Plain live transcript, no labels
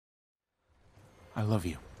I love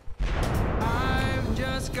you. I've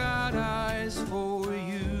just got eyes for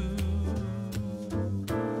you.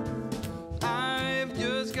 I've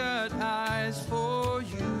just got eyes for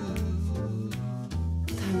you.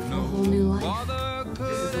 Time for a whole new life. Father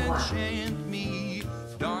could enchant me,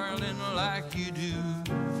 darling, like you do.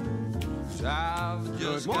 'Cause I've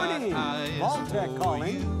just Good morning. got eyes Vault-Tec for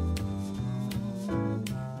calling. you.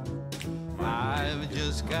 I've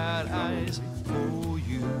just got eyes for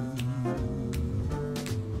you.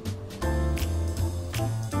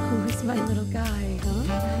 Who's my little guy, huh?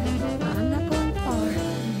 I'm not going far.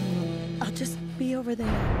 I'll just be over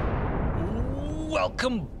there.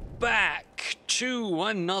 Welcome back to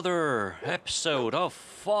another episode of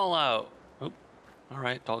Fallout. Oh,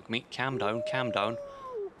 alright, dog meat, calm down, calm down.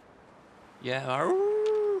 Yeah,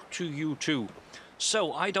 to you too.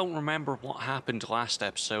 So, I don't remember what happened last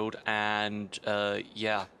episode, and,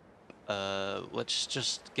 yeah. Let's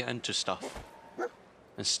just get into stuff.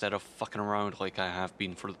 Instead of fucking around like I have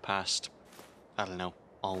been for the past, I don't know,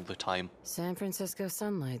 all the time. San Francisco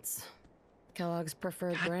Sunlights. Kellogg's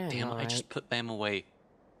preferred God brand, damn, all I right. just put them away.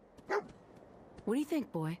 What do you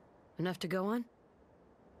think, boy? Enough to go on?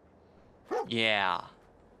 Yeah.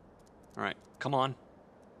 Alright, come on.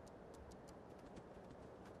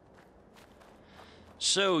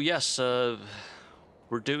 So, yes,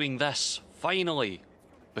 we're doing this, finally,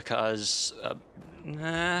 because,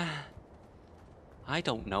 I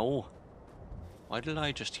don't know. Why did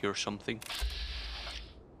I just hear something?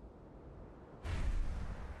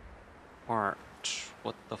 Art.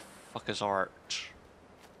 What the fuck is art?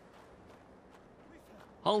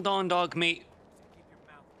 Hold on, dog meat. Keep your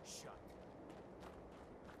mouth shut.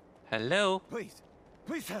 Hello? Please,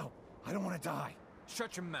 please help. I don't want to die.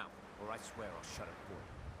 Shut your mouth, or I swear I'll shut it for you.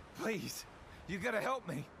 Please, you gotta help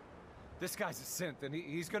me. This guy's a synth, and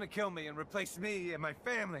he's gonna kill me and replace me and my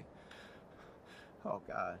family. Oh,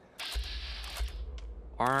 God.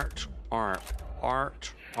 Art, art,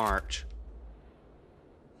 art, art.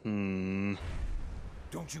 Don't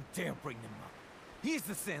you dare bring him up. He's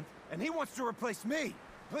the synth, and he wants to replace me.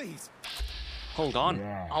 Please. Hold on,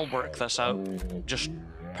 I'll work this out just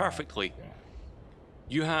perfectly.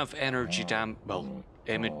 You have energy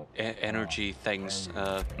energy things,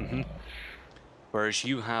 whereas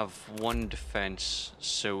you have one defense,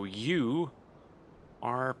 so you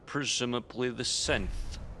are presumably the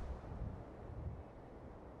synth.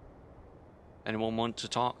 Anyone want to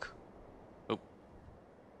talk? Oh.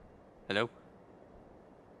 Hello?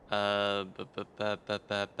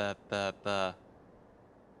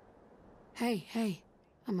 Hey,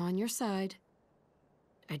 I'm on your side.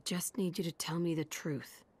 I just need you to tell me the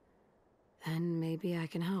truth. Then maybe I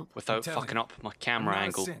can help. Without Tell fucking you, up my I'm camera not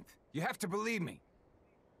angle. a synth. You have to believe me.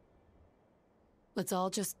 Let's all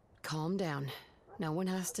just calm down. No one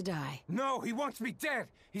has to die. No, he wants me dead.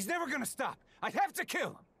 He's never gonna stop. I'd have to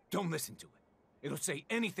kill him. Don't listen to it. It'll say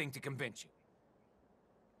anything to convince you.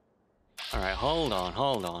 Alright, hold on.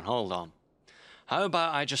 How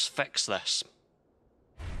about I just fix this?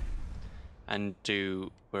 And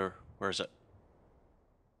do... where is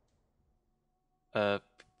it?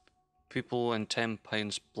 People in 10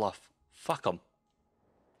 Pines Bluff. Fuck 'em.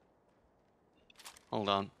 Hold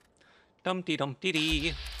on.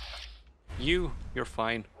 Dum-dee-dum-dee-dee. You're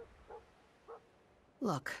fine.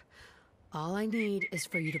 Look, all I need is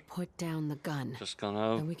for you to put down the gun. Just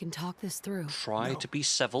gonna And we can talk this through. try No. to be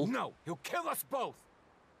civil. No, he'll kill us both.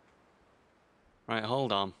 Right,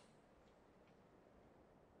 hold on.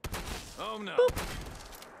 Oh, no.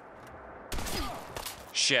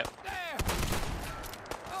 Shit. There.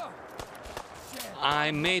 Oh, shit.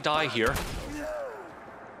 I may die here.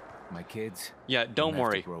 My kids? Yeah, don't have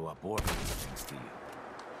worry. to grow up orphans thanks to you.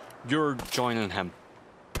 You're joining him.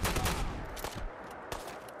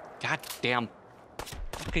 God damn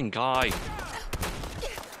fucking guy.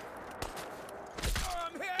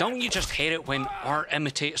 Don't you just hate it when art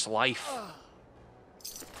imitates life?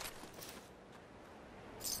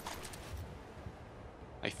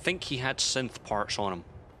 I think he had synth parts on him.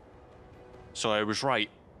 So I was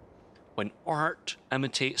right. When art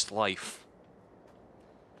imitates life,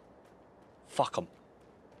 fuck them.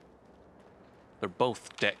 They're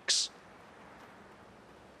both dicks.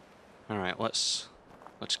 Alright, let's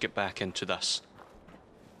get back into this.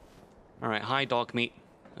 Alright, hi dog meat.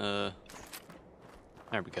 There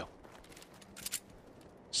we go.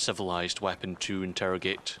 Civilized weapon to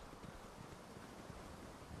interrogate.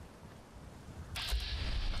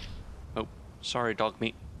 Oh, sorry dog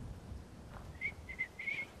meat.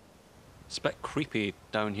 It's a bit creepy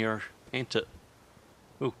down here, ain't it?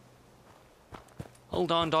 Ooh.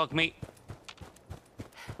 Hold on, dog meat.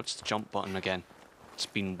 What's the jump button again? It's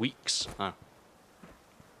been weeks. Ah.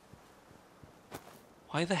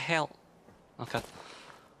 Why the hell? Okay.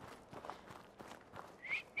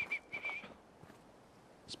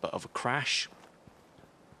 It's a bit of a crash.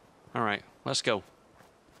 Alright, let's go.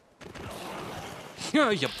 Oh,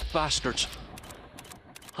 you bastards.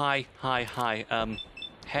 Hi.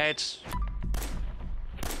 Heads.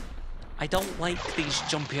 I don't like these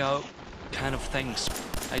jumpy out kind of things.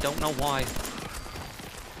 I don't know why.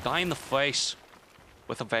 Die in the face.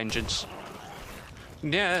 With a vengeance.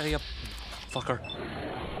 Yeah, you fucker.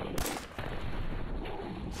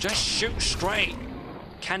 Just shoot straight.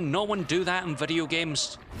 Can no one do that in video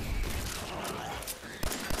games?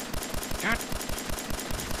 God.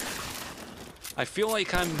 I feel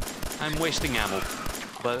like I'm wasting ammo,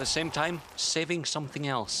 but at the same time, saving something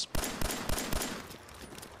else.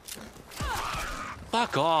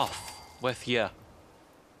 Fuck off with ya.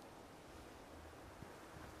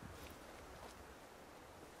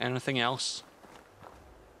 Anything else?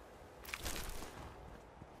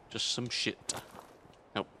 Just some shit.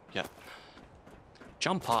 Nope, yep.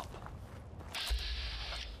 Jump up.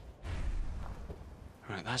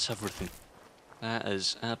 Right, that's everything. That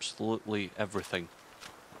is absolutely everything.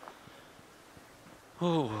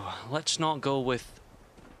 Oh, let's not go with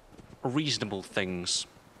reasonable things.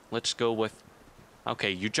 Let's go with... Okay,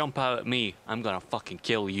 you jump out at me, I'm gonna fucking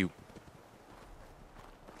kill you.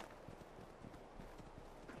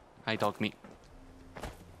 Hi, dog meat.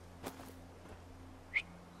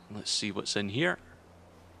 Let's see what's in here.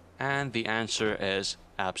 And the answer is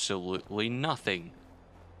absolutely nothing.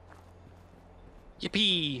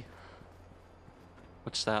 Yippee!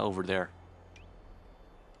 What's that over there?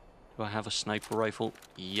 Do I have a sniper rifle?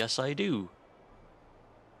 Yes, I do.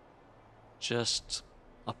 Just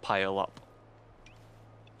a pile up.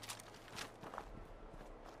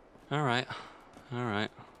 Alright.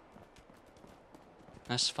 Alright.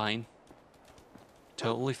 That's fine.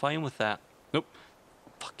 Totally fine with that. Nope.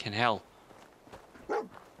 Fucking hell.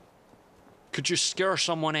 Could you scare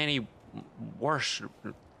someone any worse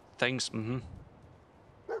things? Mm-hmm.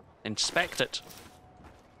 Inspect it.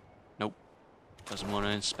 Nope. Doesn't want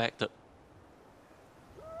to inspect it.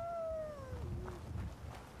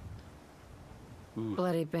 Ooh.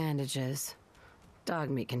 Bloody bandages. Dog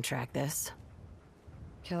meat can track this.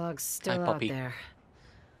 Kellogg's still Hi, out puppy. there.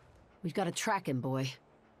 We've got to track him, boy.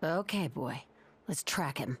 Okay, boy. Let's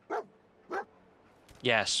track him.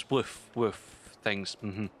 Yes, woof, woof things.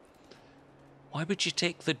 Mm-hmm. Why would you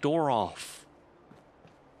take the door off?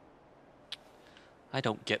 I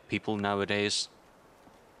don't get people nowadays.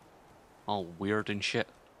 All weird and shit.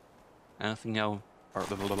 Anything else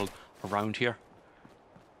around here?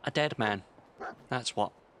 A dead man. That's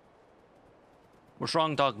what. What's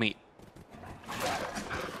wrong, dog meat?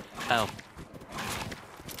 Oh.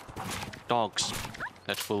 Dogs.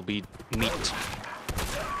 That will be meat.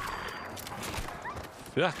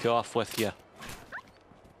 Fuck off with you.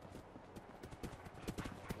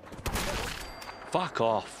 Fuck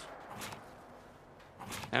off.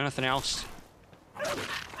 Anything else?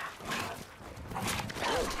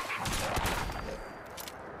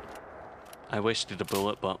 I wasted a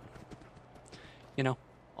bullet, but... You know,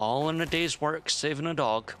 all in a day's work, saving a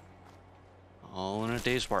dog. All in a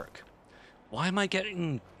day's work. Why am I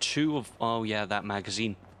getting 2 of... Oh, yeah, that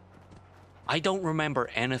magazine. I don't remember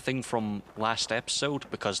anything from last episode,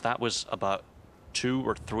 because that was about 2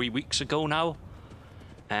 or 3 weeks ago now.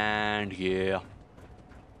 And, yeah.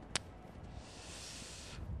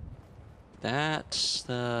 That's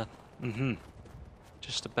the... Mm-hmm.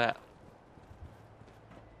 Just a bit...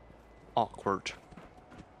 awkward.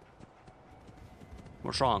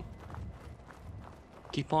 What's wrong?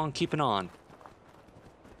 Keep on keeping on.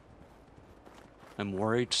 I'm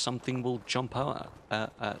worried something will jump out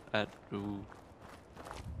at ooh.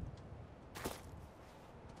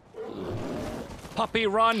 Puppy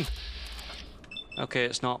run! Okay,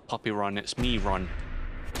 it's not puppy run, it's me run.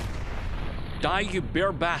 Die, you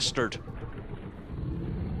bear bastard!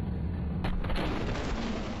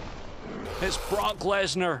 It's Brock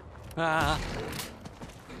Lesnar! Ah.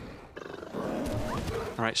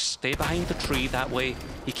 Alright, stay behind the tree, that way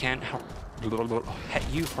he can't hit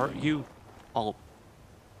you, hurt you. All.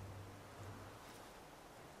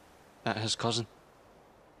 That his cousin?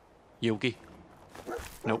 Yogi?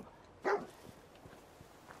 Nope.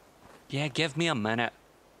 Yeah, give me a minute.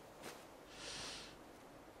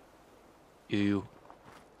 Ew.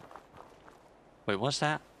 Wait, what's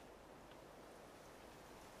that?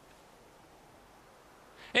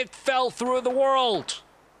 It fell through the world!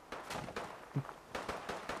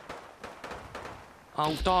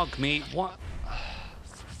 Oh, dog meat, what?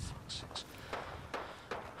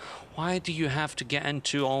 Why do you have to get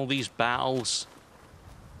into all these battles?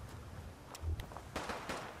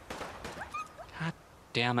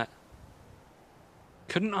 damn it.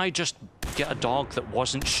 Couldn't I just get a dog that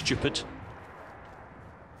wasn't stupid?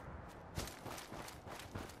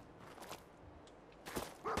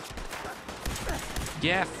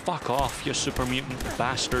 Yeah, fuck off, you super mutant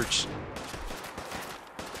bastards.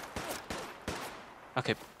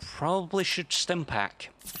 Okay, probably should stim pack.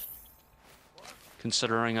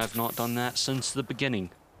 Considering I've not done that since the beginning.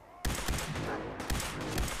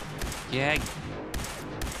 Yeah.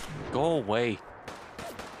 Go away.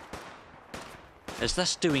 Is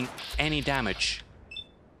this doing any damage?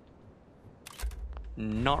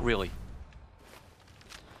 Not really.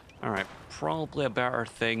 Alright, probably a better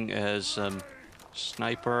thing is,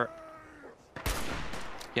 sniper.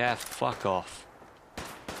 Yeah, fuck off.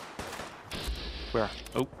 Where?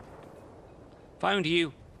 Oh. Found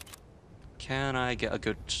you. Can I get a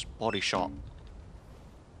good body shot?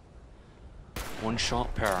 One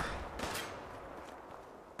shot per.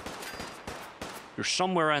 You're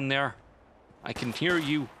somewhere in there. I can hear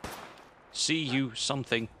you. See you.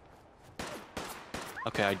 Something.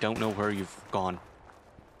 Okay, I don't know where you've gone.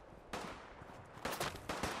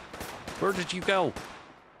 Where did you go?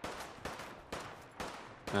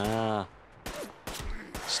 Ah.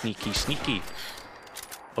 Sneaky, sneaky.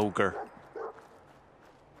 Ogre.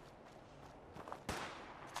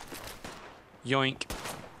 Yoink.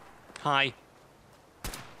 Hi.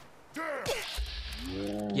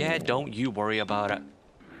 Yeah, don't you worry about it.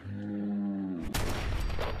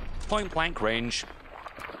 Point blank range.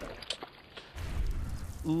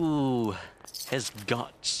 Ooh, his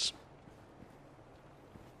guts.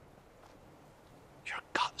 Your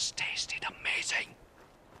guts tasted amazing.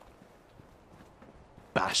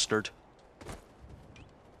 Bastard.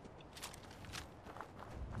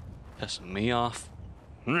 Pissing me off.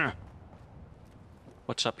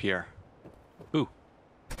 What's up here? Ooh.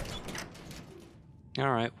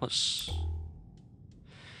 Alright, what's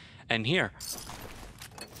in here?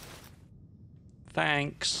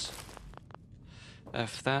 Thanks.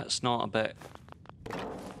 If that's not a bit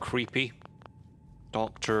creepy.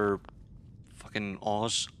 Dr. fucking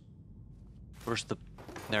Oz. Where's the...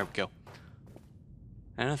 There we go.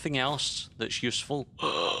 Anything else that's useful?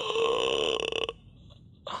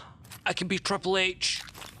 I can be Triple H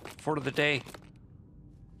for the day.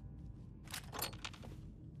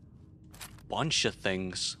 Bunch of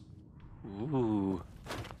things. Ooh.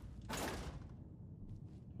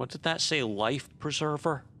 What did that say? Life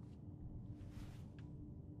preserver?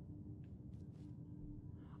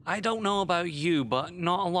 I don't know about you, but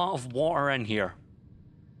not a lot of water in here.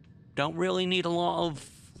 Don't really need a lot of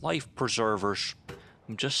life preservers.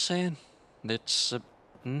 I'm just saying. It's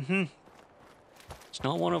It's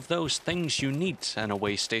not one of those things you need in a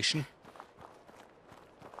way station.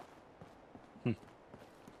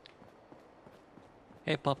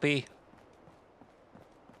 Hey, puppy.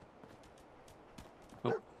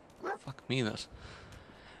 Oh, fuck me, that's...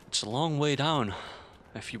 It's a long way down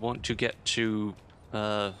if you want to get to,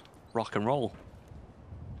 rock and roll.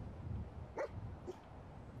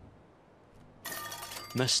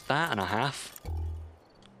 Missed that and a half.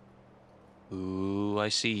 Ooh, I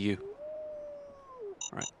see you.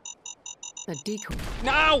 Right. A decoy.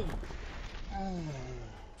 No!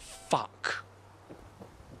 Fuck.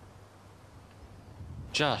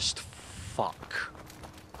 Just fuck.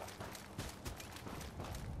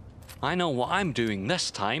 I know what I'm doing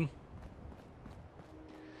this time.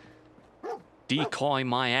 Decoy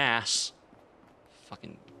my ass.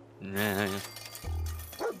 Fucking...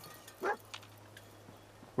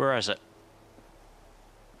 Where is it?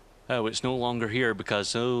 Oh, it's no longer here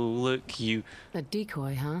because, oh, look, you... A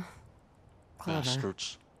decoy, huh? Clever.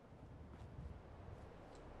 Bastards.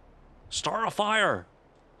 Start a fire!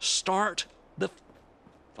 Start the...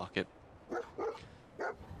 Fuck it.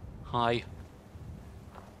 Hi.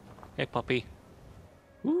 Hey, puppy.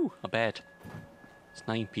 Ooh, a bed. It's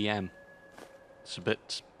 9 PM. It's a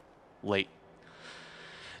bit late.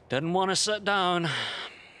 Didn't want to sit down.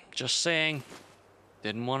 Just saying.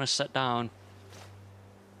 Didn't want to sit down.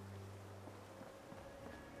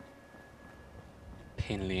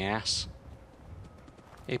 Pain in the ass.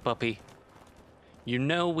 Hey, puppy. You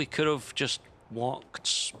know we could have just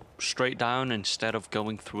walked straight down instead of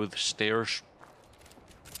going through the stairs.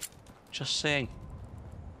 Just saying.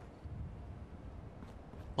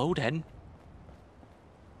 Load in.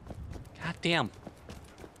 God damn.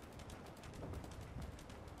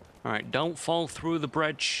 Alright, don't fall through the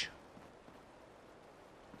bridge.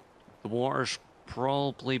 The water's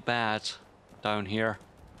probably bad down here.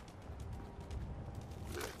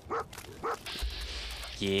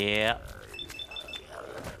 Yeah.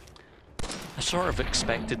 I sort of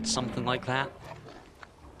expected something like that.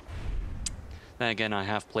 Then again, I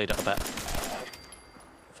have played it a bit.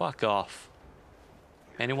 Fuck off.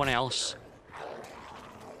 Anyone else?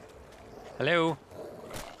 Hello?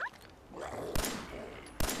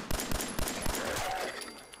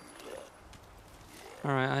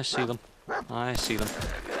 Alright, I see them. I see them.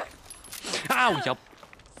 Ow, you...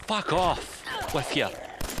 Fuck off with you.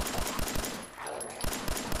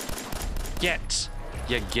 Get.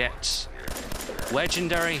 You get.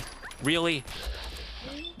 Legendary? Really?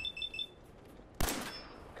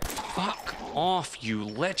 Fuck off, you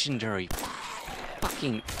legendary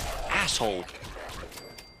fucking asshole.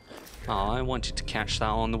 Oh, I wanted to catch that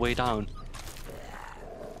on the way down.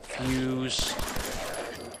 Fuse.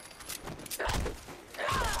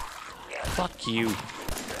 Fuck you.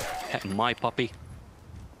 Hitting my puppy.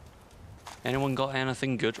 Anyone got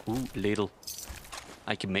anything good? Ooh, ladle.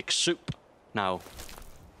 I can make soup now.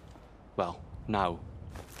 Well, now.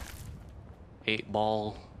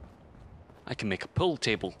 8-ball. I can make a pool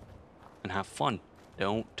table and have fun.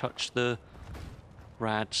 Don't touch the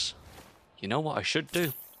rads. You know what I should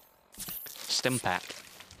do? Stim pack.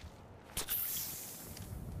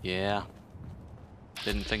 Yeah.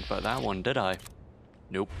 Didn't think about that one, did I?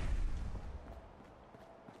 Nope.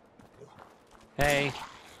 Hey.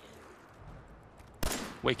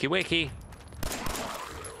 Wakey wakey.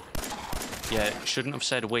 Yeah, shouldn't have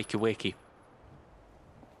said wakey wakey.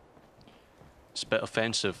 It's a bit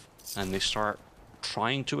offensive. And they start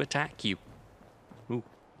trying to attack you. Ooh.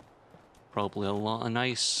 Probably a lot of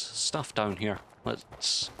nice stuff down here.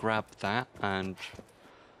 Let's grab that and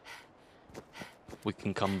we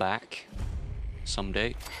can come back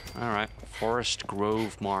someday. Alright, Forest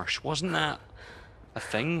Grove Marsh. Wasn't that a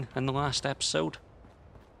thing in the last episode?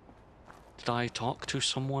 Did I talk to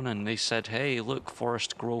someone and they said, hey, look,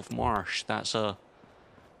 Forest Grove Marsh, that's a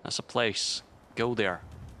place. Go there.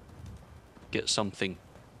 Get something.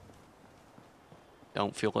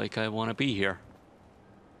 Don't feel like I want to be here.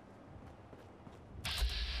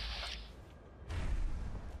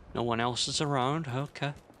 No one else is around?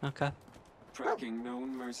 Okay, okay. Tracking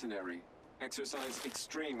known mercenary. Exercise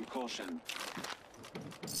extreme caution.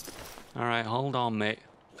 Alright, hold on, mate.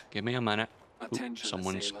 Give me a minute. Attention,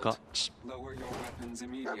 someone's assailant. got... Lower your weapons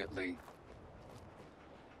immediately.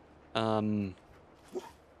 Alert.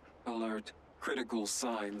 Critical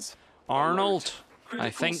signs. Arnold, Alert. I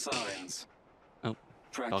Critical think... Signs. Oh,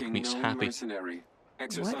 Tracking dog meat's known happy. Mercenary.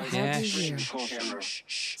 Exercise Yeah, extreme shh, caution. shh,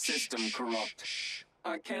 shh, System shh, corrupt. shh.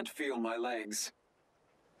 I can't feel my legs.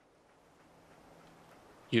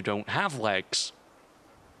 You don't have legs.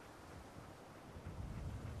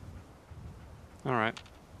 Alright.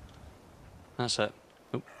 That's it.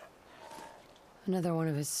 Oh. Another one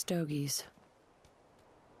of his stogies.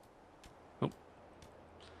 Oh.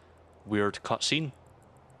 Weird cutscene.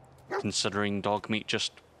 Considering Dogmeat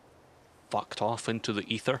just fucked off into the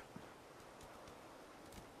ether.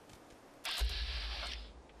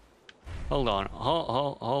 Hold on.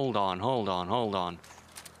 Hold on.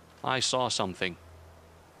 I saw something.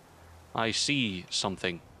 I see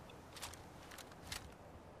something.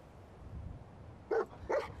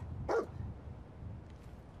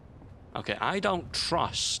 Okay, I don't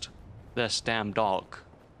trust this damn dog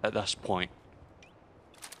at this point.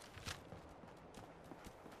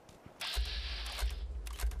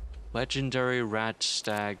 Legendary rat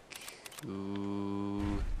stag.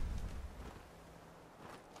 Ooh.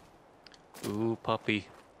 Ooh, puppy.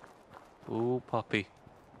 Ooh, puppy.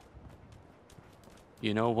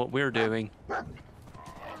 You know what we're doing.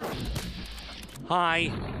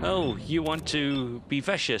 Hi. Oh, you want to be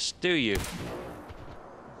vicious, do you?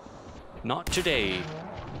 Not today,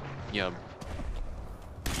 you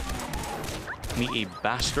meaty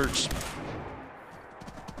bastards.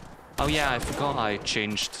 Oh yeah, I forgot I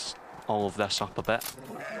changed all of this up a bit.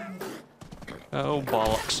 Oh,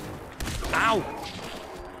 bollocks. Ow!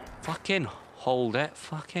 Fucking hold it.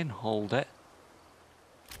 Fucking hold it.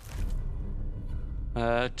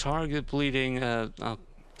 Target bleeding, it's a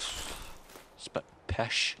bit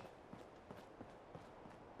pish.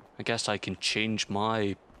 I guess I can change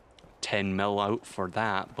my 10 mil out for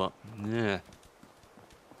that, but nah.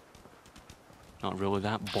 Not really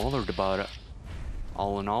that bothered about it,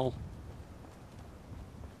 all in all.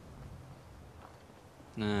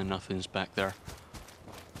 Nah, nothing's back there.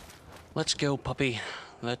 Let's go, puppy.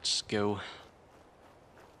 Let's go.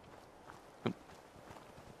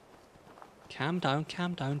 Calm down,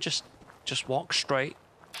 calm down. Just walk straight.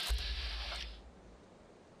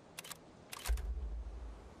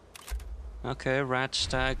 Okay, rat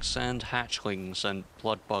stags and hatchlings and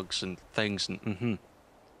blood bugs and things and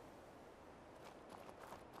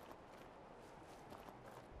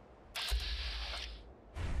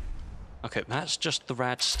Okay, that's just the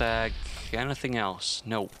rat stag. Anything else?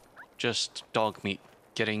 No. Just dog meat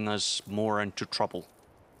getting us more into trouble.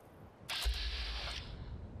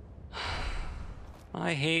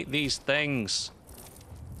 I hate these things.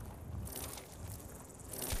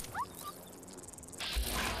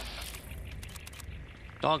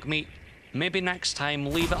 Dog meat, maybe next time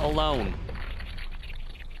leave it alone.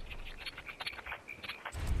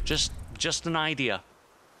 Just an idea.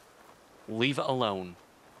 Leave it alone.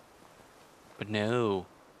 But no.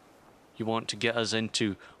 You want to get us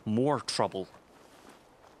into more trouble.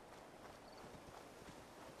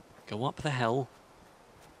 Go up the hill.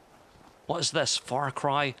 What is this? Far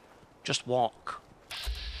Cry? Just walk.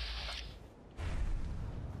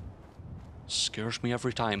 Scares me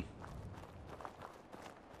every time.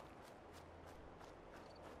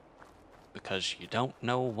 Because you don't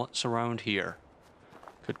know what's around here.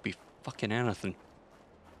 Could be fucking anything.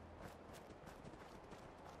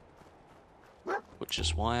 Which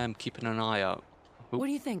is why I'm keeping an eye out. Oop. What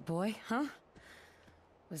do you think, boy? Huh?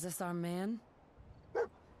 Was this our man?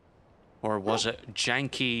 Or was it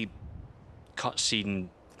janky cutscene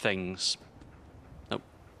things? Nope.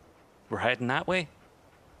 We're heading that way?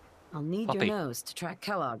 I'll need Puppy. your nose to track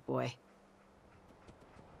Kellogg, boy.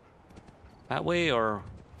 That way or...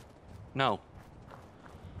 No.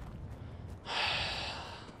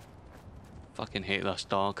 Fucking hate this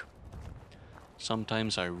dog.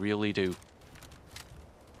 Sometimes I really do.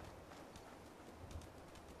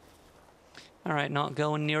 Alright, not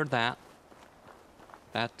going near that.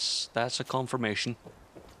 That's a confirmation.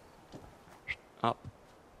 Up.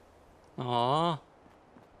 Aww.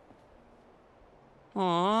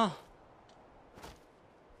 Aww.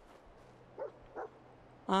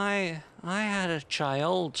 I had a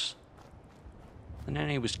child. And then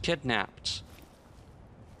he was kidnapped.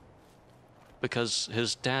 Because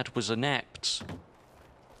his dad was inept.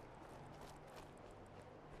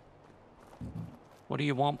 What do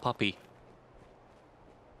you want, puppy?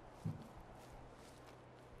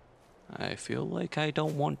 I feel like I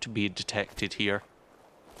don't want to be detected here.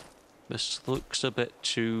 This looks a bit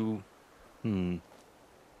too...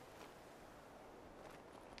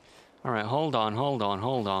 Alright, hold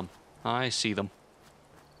on. I see them.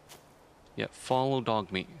 Yep, follow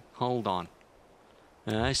dog meat. Hold on.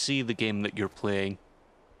 I see the game that you're playing.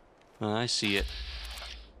 I see it.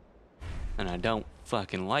 And I don't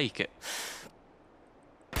fucking like it.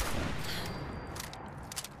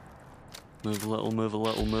 Move a little, move a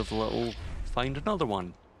little, move a little. Find another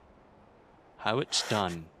one. How it's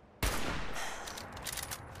done.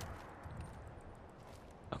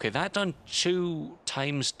 Okay, that done 2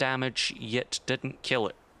 times damage, yet didn't kill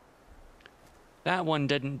it. That one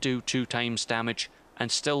didn't do 2 times damage,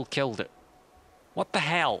 and still killed it. What the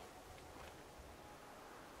hell?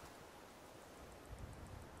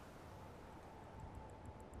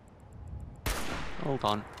 Hold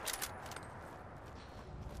on.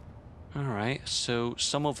 Alright, so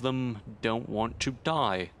some of them don't want to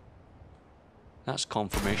die. That's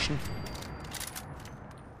confirmation.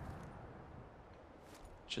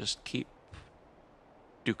 Just keep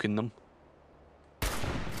duking them.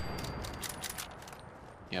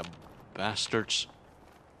 Yeah, bastards.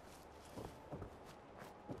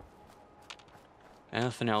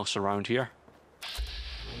 Anything else around here?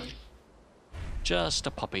 Just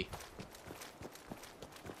a puppy.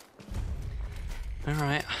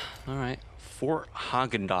 Alright, alright. Fort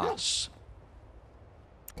Häagen-Dazs.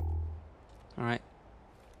 Alright.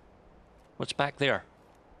 What's back there?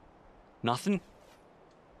 Nothing?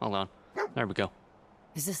 Hold on. There we go.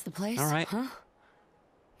 Is this the place? All right. Huh?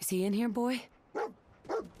 Is he in here, boy?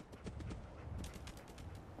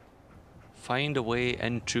 Find a way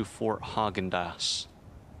into Fort Häagen-Dazs.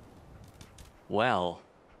 Well,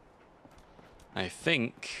 I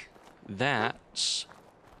think that's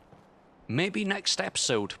maybe next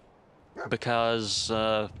episode. Because,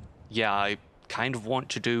 yeah, I kind of want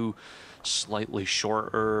to do slightly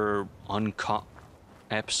shorter, uncut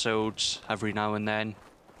episodes every now and then.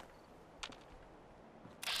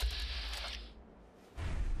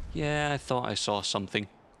 Yeah, I thought I saw something.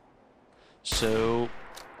 So,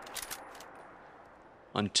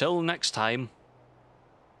 until next time,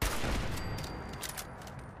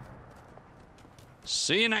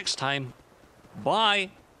 see you next time.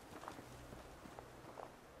 Bye.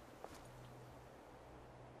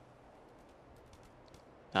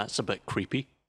 That's a bit creepy.